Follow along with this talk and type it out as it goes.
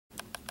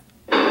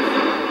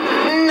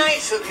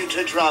nice of you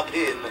to drop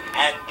in,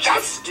 and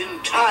just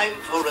in time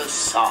for a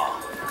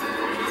song.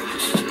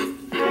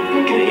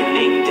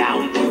 Gleaming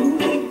down through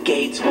the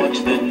gates, watch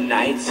the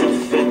night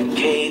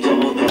suffocate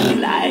all the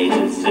light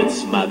as it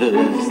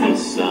smothers the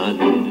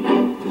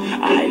sun.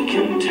 I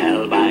can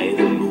tell by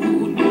the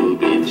moon you'll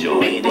be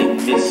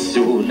joining me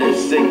soon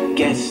as a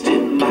guest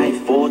in my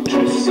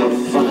fortress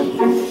of fun.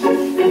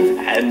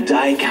 And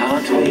I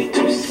can't wait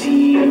to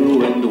see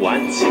you and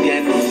once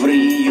again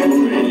free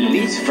you,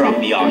 release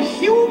from your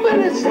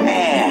humorous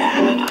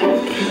air.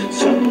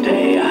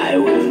 Someday I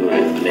will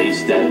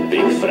replace that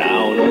big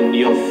frown on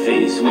your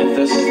face with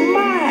a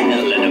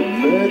smile and a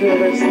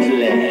murderous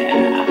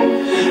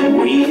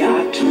glare. We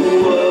are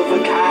two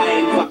of a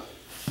kind.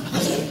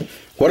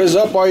 What is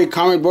up, all you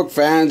comic book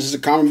fans? This is a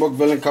comic book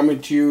villain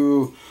coming to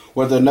you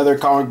with another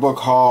comic book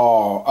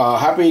haul.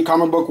 Happy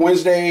Comic Book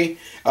Wednesday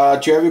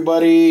to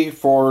everybody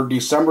for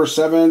December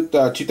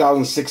 7th,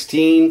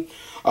 2016.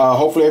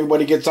 Hopefully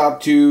everybody gets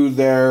out to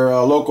their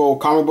local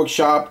comic book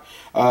shop,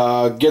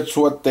 gets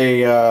what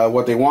they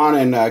want,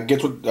 and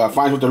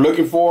finds what they're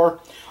looking for.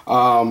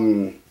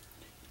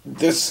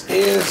 This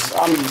is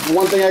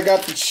one thing I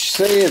got to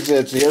say is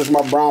here's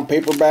my brown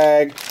paper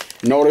bag.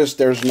 Notice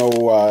there's no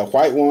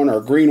white one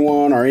or green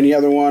one or any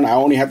other one. I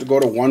only have to go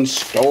to one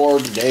store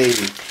today.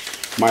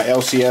 My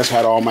LCS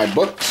had all my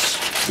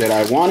books that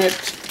I wanted.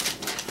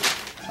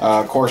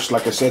 Of course,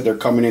 like I said, they're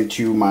coming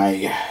into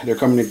my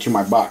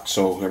box,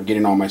 so they're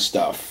getting all my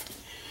stuff,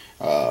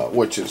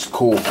 which is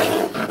cool.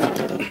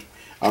 I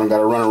don't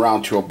gotta run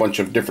around to a bunch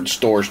of different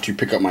stores to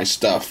pick up my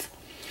stuff.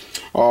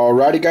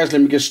 Alrighty, guys,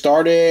 let me get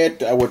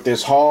started with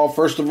this haul.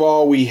 First of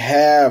all, we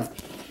have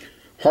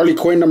Harley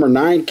Quinn number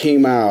 9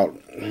 came out.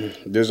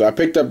 I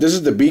picked up, this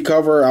is the B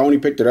cover. I only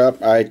picked it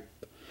up.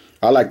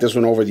 I like this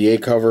one over the A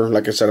cover.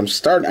 Like I said,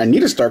 I need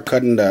to start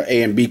cutting the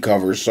A and B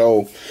covers.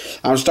 So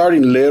I'm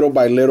starting little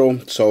by little.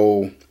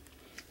 So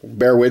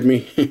bear with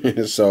me.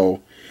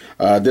 So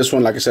this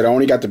one, like I said, I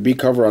only got the B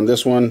cover on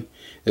this one.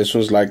 This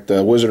one's like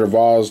the Wizard of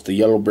Oz, the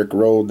Yellow Brick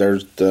Road.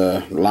 There's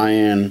the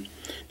Lion,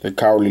 the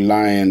Cowardly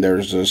Lion.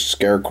 There's the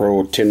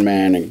Scarecrow, Tin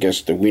Man, and I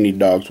guess the Weenie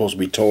Dog supposed to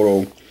be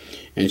Toto.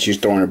 And she's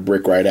throwing a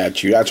brick right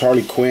at you. That's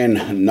Harley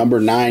Quinn. Number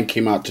 9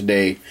 came out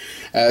today.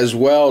 As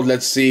well,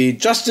 let's see.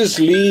 Justice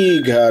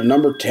League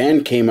number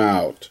 10 came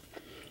out.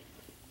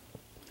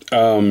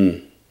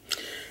 I'm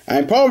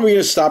probably going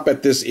to stop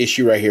at this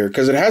issue right here,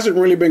 because it hasn't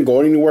really been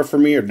going anywhere for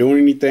me or doing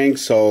anything.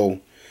 So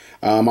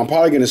I'm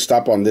probably going to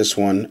stop on this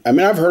one. I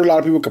mean, I've heard a lot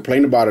of people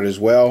complain about it as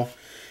well.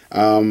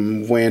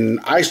 When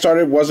I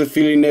started, wasn't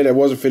feeling it. I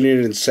wasn't feeling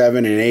it in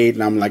 7 and 8.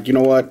 And I'm like, you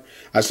know what?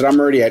 I said, I'm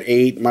already at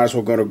 8. Might as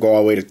well go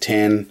all the way to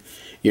 10.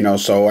 You know,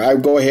 so I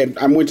go ahead.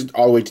 I went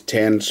all the way to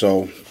 10,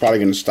 so probably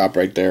going to stop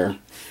right there.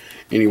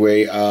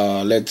 Anyway,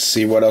 let's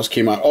see what else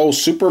came out. Oh,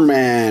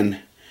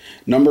 Superman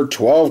number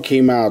 12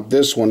 came out.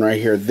 This one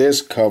right here.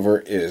 This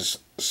cover is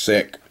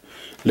sick.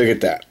 Look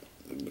at that.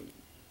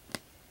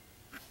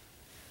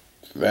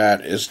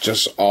 That is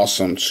just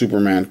awesome.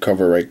 Superman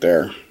cover right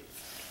there.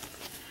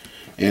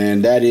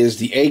 And that is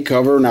the A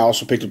cover, and I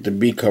also picked up the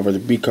B cover. The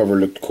B cover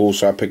looked cool,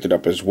 so I picked it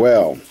up as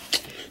well.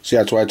 See,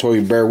 that's why I told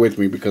you bear with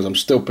me, because I'm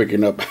still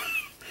picking up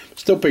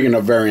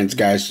variants,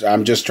 guys.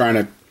 I'm just trying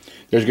to,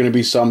 there's going to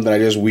be some that I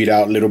just weed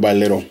out little by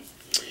little.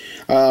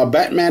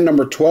 Batman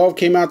number 12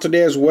 came out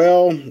today as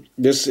well.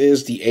 This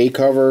is the A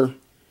cover.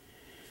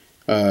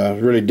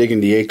 Really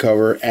digging the A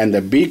cover, and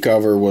the B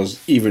cover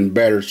was even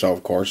better, so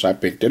of course I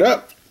picked it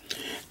up.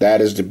 That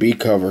is the B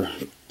cover.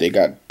 They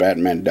got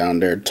Batman down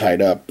there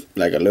tied up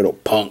like a little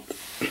punk.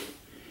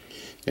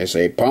 They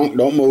say, punk,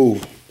 don't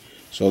move.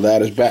 So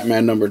that is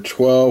Batman number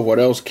 12. What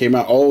else came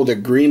out? Oh, the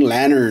Green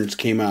Lanterns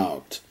came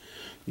out.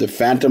 The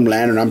Phantom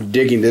Lantern. I'm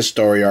digging this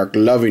story arc.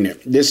 Loving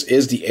it. This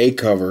is the A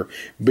cover.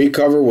 B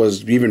cover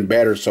was even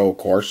better, so of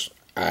course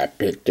I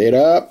picked it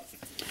up.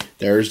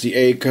 There's the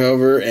A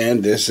cover,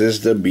 and this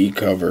is the B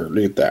cover.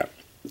 Look at that.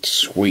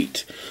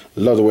 Sweet.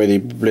 Love the way they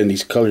blend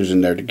these colors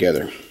in there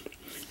together.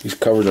 These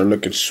covers are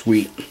looking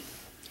sweet.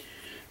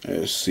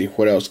 Let's see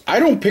what else. I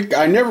didn't pick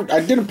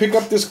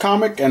up this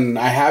comic, and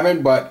I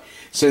haven't, but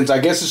since I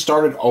guess it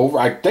started over,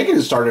 I think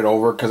it started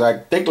over, because I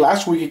think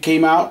last week it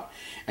came out,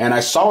 and I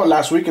saw it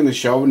last week in the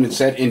show, and it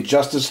said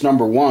Injustice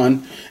number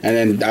 1,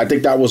 and then I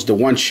think that was the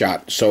one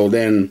shot. So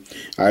then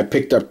I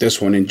picked up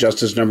this one,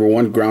 Injustice number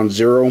 1, Ground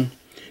Zero,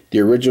 the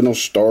original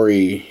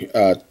story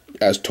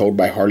as told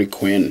by Harley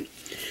Quinn.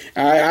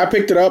 I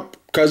picked it up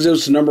because it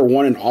was number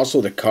 1, and also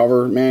the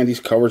cover. Man,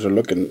 these covers are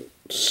looking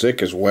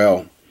sick as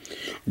well.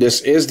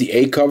 This is the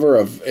A cover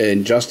of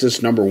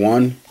Injustice number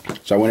 1.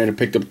 So I went in and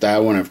picked up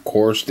that one, of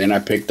course. Then I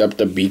picked up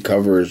the B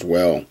cover as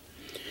well.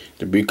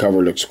 The B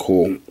cover looks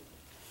cool.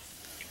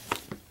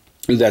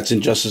 That's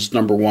Injustice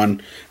number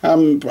 1.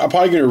 I'm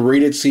probably going to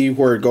read it, see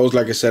where it goes.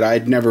 Like I said,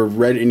 I'd never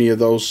read any of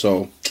those,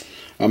 so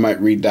I might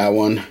read that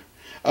one.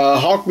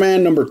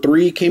 Hawkman number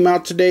 3 came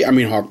out today. I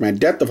mean, Hawkman,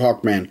 Death of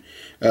Hawkman.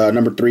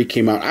 number 3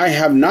 came out. I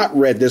have not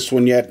read this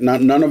one yet,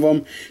 none of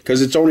them,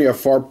 because it's only a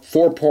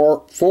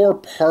four-part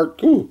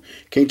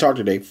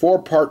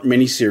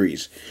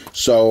miniseries.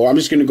 So I'm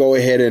just going to go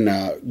ahead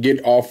and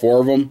get all 4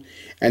 of them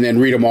and then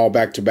read them all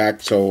back to back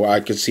so I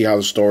can see how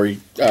the story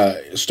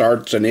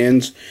starts and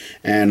ends.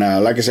 And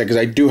like I said, because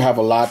I do have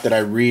a lot that I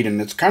read,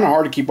 and it's kind of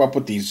hard to keep up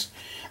with these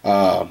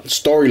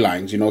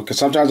storylines, you know, because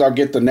sometimes I'll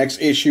get the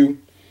next issue.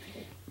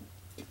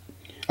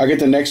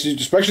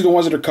 Especially the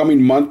ones that are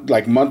coming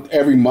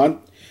every month.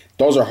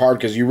 Those are hard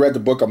because you read the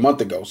book a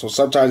month ago. So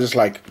sometimes it's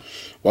like,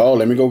 well,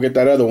 let me go get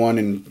that other one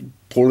and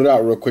pull it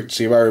out real quick to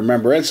see if I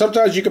remember. And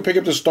sometimes you can pick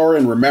up the story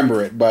and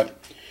remember it, but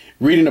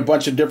reading a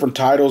bunch of different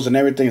titles and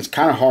everything is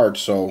kind of hard.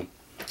 So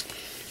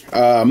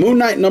Moon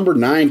Knight number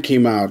 9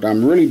 came out.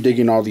 I'm really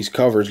digging all these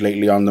covers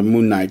lately on the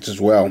Moon Knights as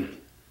well.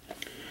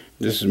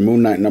 This is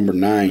Moon Knight number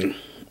 9.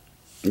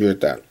 Look at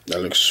that.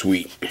 That looks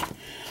sweet.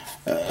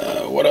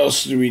 What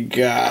else do we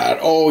got?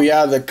 Oh,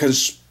 yeah, the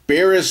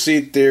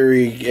conspiracy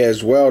theory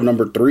as well.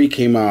 Number 3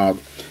 came out.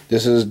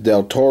 This is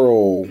Del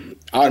Otto.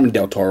 I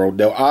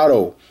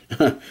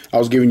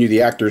was giving you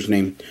the actor's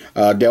name.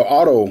 Del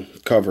Otto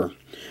cover.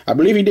 I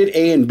believe he did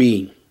A and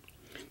B.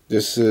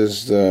 This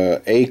is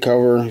the A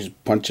cover. He's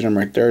punching him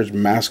right there. His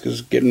mask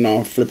is getting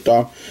all flipped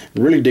off.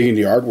 I'm really digging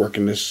the artwork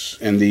in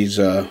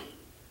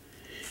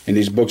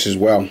these books as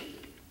well.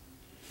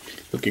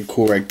 Looking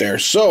cool right there.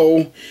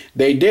 So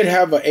they did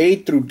have an A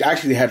through.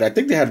 Actually, I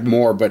think they had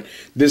more, but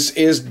this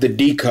is the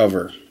D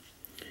cover.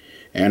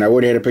 And I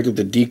went ahead and picked up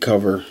the D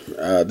cover.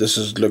 This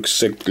looks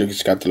sick. Look,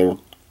 it's got the little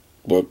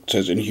book. It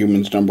says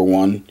Inhumans number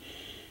 1.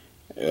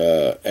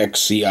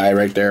 XCI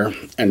right there.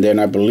 And then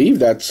I believe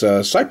that's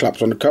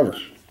Cyclops on the cover.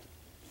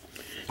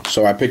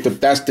 So I picked up.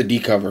 That's the D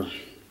cover.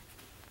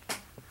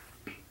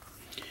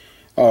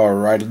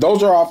 Alright,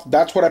 those are off.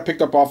 That's what I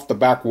picked up off the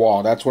back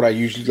wall. That's what I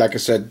usually, like I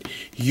said,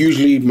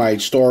 usually my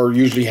store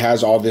usually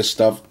has all this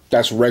stuff.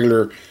 That's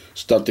regular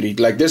stuff that he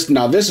like this.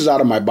 Now this is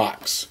out of my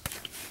box.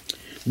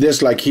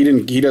 This, like, he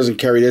doesn't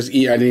carry this. I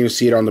didn't even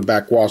see it on the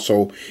back wall.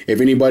 So if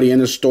anybody in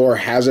the store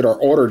has it or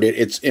ordered it,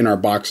 it's in our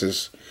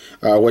boxes,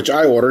 which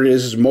I ordered.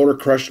 This is Motor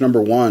Crush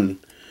number 1.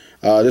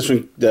 This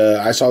one,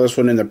 I saw this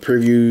one in the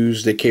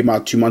previews. They came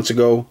out 2 months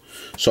ago.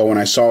 So when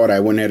I saw it, I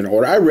went ahead and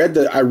ordered. I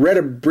read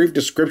a brief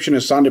description.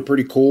 It sounded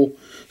pretty cool,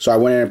 so I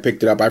went ahead and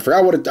picked it up. I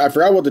forgot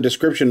what the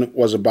description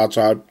was about.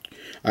 So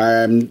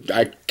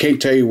I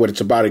can't tell you what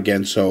it's about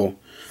again. So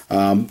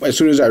as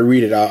soon as I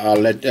read it, I'll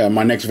let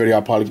my next video.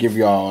 I'll probably give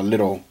y'all a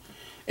little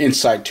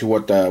insight to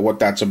what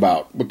that's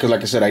about, because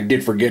like I said, I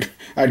did forget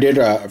what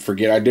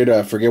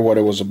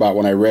it was about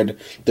when I read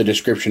the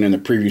description in the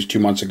previews 2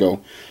 months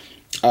ago.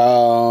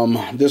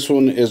 This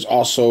one is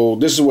also,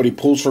 this is what he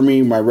pulls for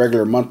me, my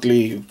regular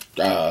monthly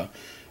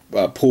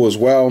pull as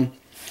well.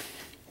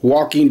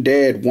 Walking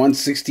Dead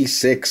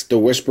 166, The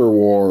Whisper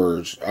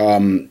Wars.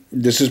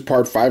 This is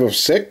part 5 of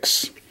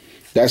 6.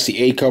 That's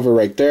the A cover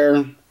right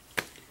there.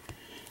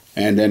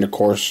 And then of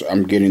course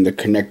I'm getting the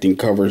connecting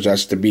covers.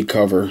 That's the B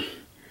cover.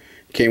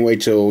 Can't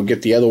wait till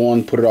get the other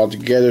one, put it all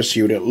together,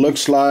 see what it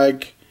looks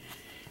like.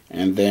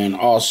 And then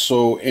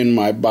also in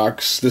my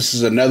box, this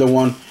is another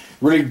one.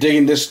 Really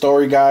digging this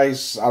story,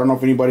 guys. I don't know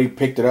if anybody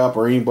picked it up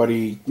or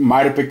anybody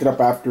might have picked it up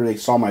after they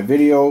saw my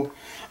video.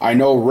 I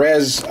know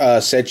Rez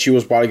said she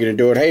was probably going to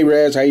do it. Hey,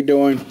 Rez, how you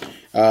doing?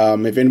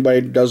 If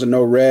anybody doesn't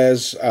know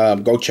Rez,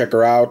 go check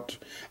her out.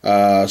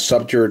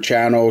 Sub to her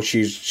channel.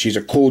 She's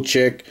a cool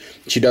chick.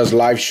 She does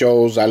live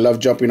shows. I love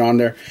jumping on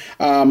there.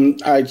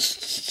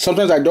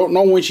 Sometimes I don't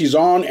know when she's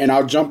on, and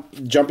I'll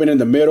jump in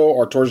the middle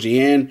or towards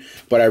the end.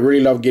 But I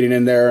really love getting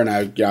in there, and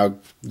I'll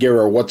give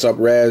her a what's up,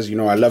 Rez. You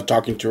know, I love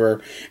talking to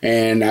her,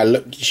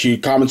 and she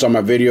comments on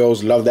my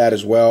videos. Love that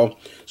as well.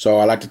 So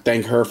I like to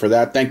thank her for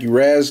that. Thank you,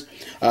 Rez.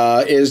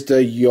 Is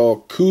the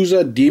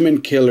Yakuza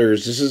Demon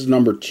Killers. This is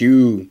number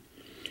 2.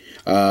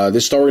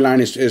 This storyline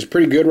is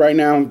pretty good right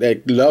now.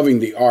 Loving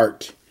the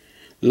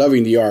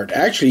art.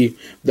 Actually,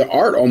 the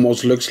art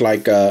almost looks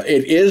like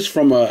it is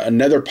from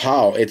another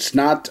pal. It's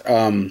not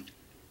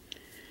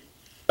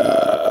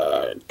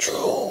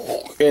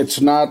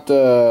it's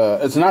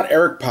not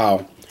Eric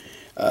Powell.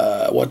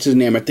 What's his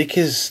name? I think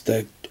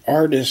the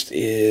artist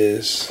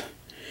is.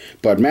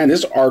 But man,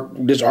 this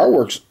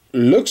artwork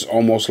looks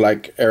almost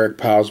like Eric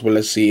Powell's. But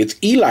let's see, it's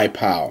Eli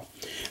Powell.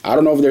 I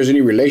don't know if there's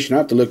any relation. I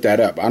have to look that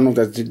up. I don't know if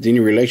that's any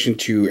relation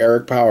to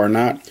Eric Powell or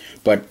not.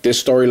 But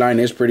this storyline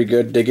is pretty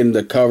good. Digging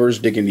the covers,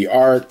 digging the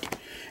art.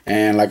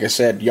 And like I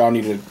said, y'all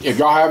need to, if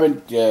y'all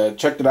haven't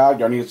checked it out,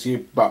 y'all need to see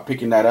about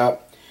picking that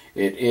up.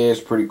 It is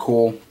pretty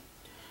cool.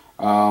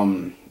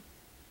 Oh,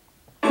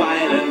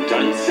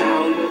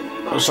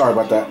 sorry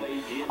about that.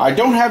 I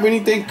don't have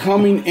anything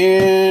coming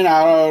in.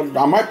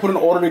 I might put an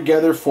order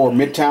together for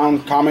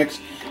Midtown Comics.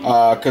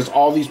 Because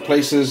all these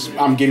places,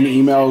 I'm getting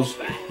emails,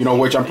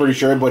 which I'm pretty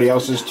sure everybody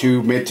else is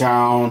too.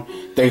 Midtown,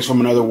 Things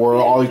from Another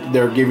World,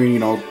 they're giving,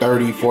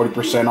 30,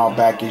 40% off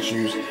back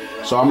issues.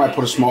 So I might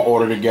put a small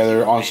order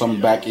together on some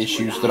back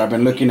issues that I've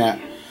been looking at.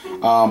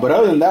 But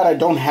other than that, I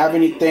don't have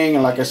anything.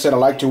 And like I said, I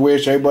like to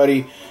wish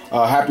everybody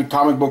Happy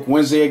Comic Book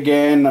Wednesday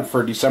again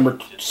for December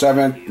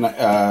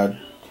 7th,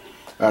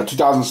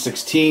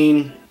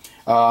 2016.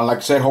 Like I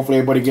said, hopefully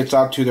everybody gets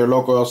out to their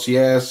local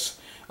LCS,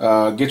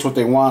 gets what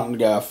they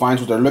want,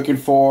 finds what they're looking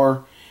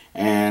for.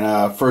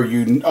 And for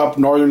you up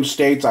northern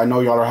states, I know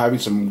y'all are having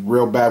some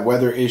real bad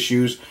weather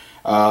issues.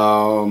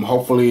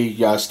 Hopefully,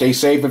 stay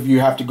safe if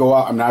you have to go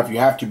out. I'm not if you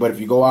have to, but if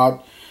you go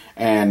out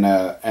and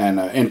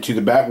into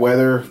the bad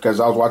weather, because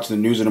I was watching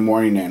the news in the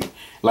morning, and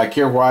like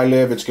here where I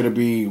live, it's going to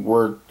be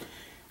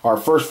our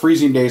first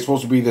freezing day is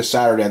supposed to be this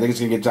Saturday. I think it's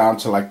going to get down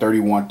to like 30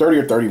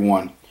 or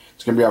 31.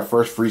 It's going to be our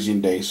first freezing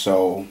day.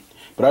 So,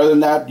 but other than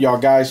that, y'all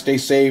guys stay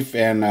safe,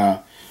 and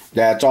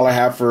that's all I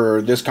have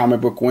for this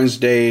Comic Book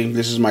Wednesday.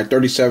 This is my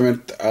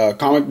 37th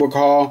comic book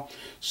haul.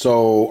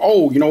 So,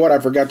 oh, you know what? I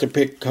forgot to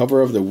pick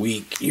cover of the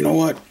week. You know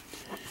what?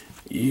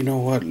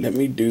 Let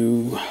me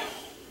do.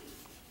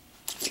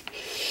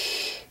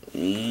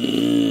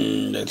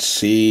 Let's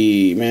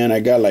see. Man,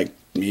 I got like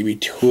maybe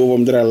 2 of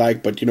them that I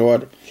like, but you know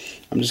what?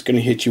 I'm just going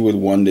to hit you with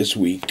one this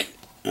week.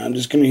 I'm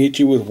just going to hit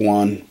you with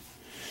one.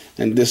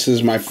 And this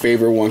is my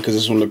favorite one because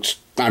this one looks,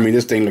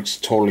 this thing looks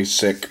totally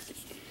sick.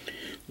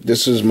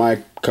 This is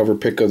my cover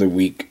pick of the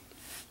week.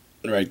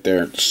 Right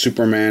there.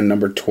 Superman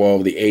number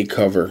 12, the A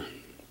cover.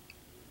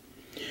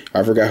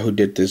 I forgot who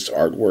did this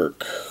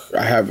artwork.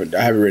 I have it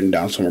written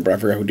down somewhere, but I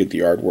forgot who did the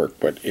artwork,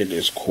 but it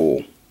is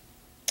cool.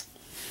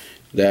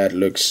 That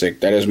looks sick.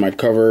 That is my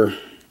cover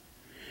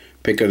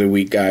pick of the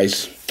week,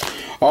 guys.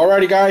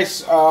 Alrighty,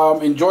 guys.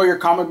 Enjoy your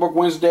Comic Book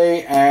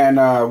Wednesday, and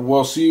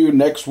we'll see you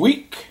next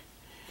week.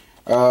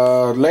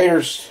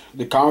 Laters.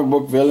 The Comic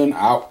Book Villain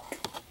out.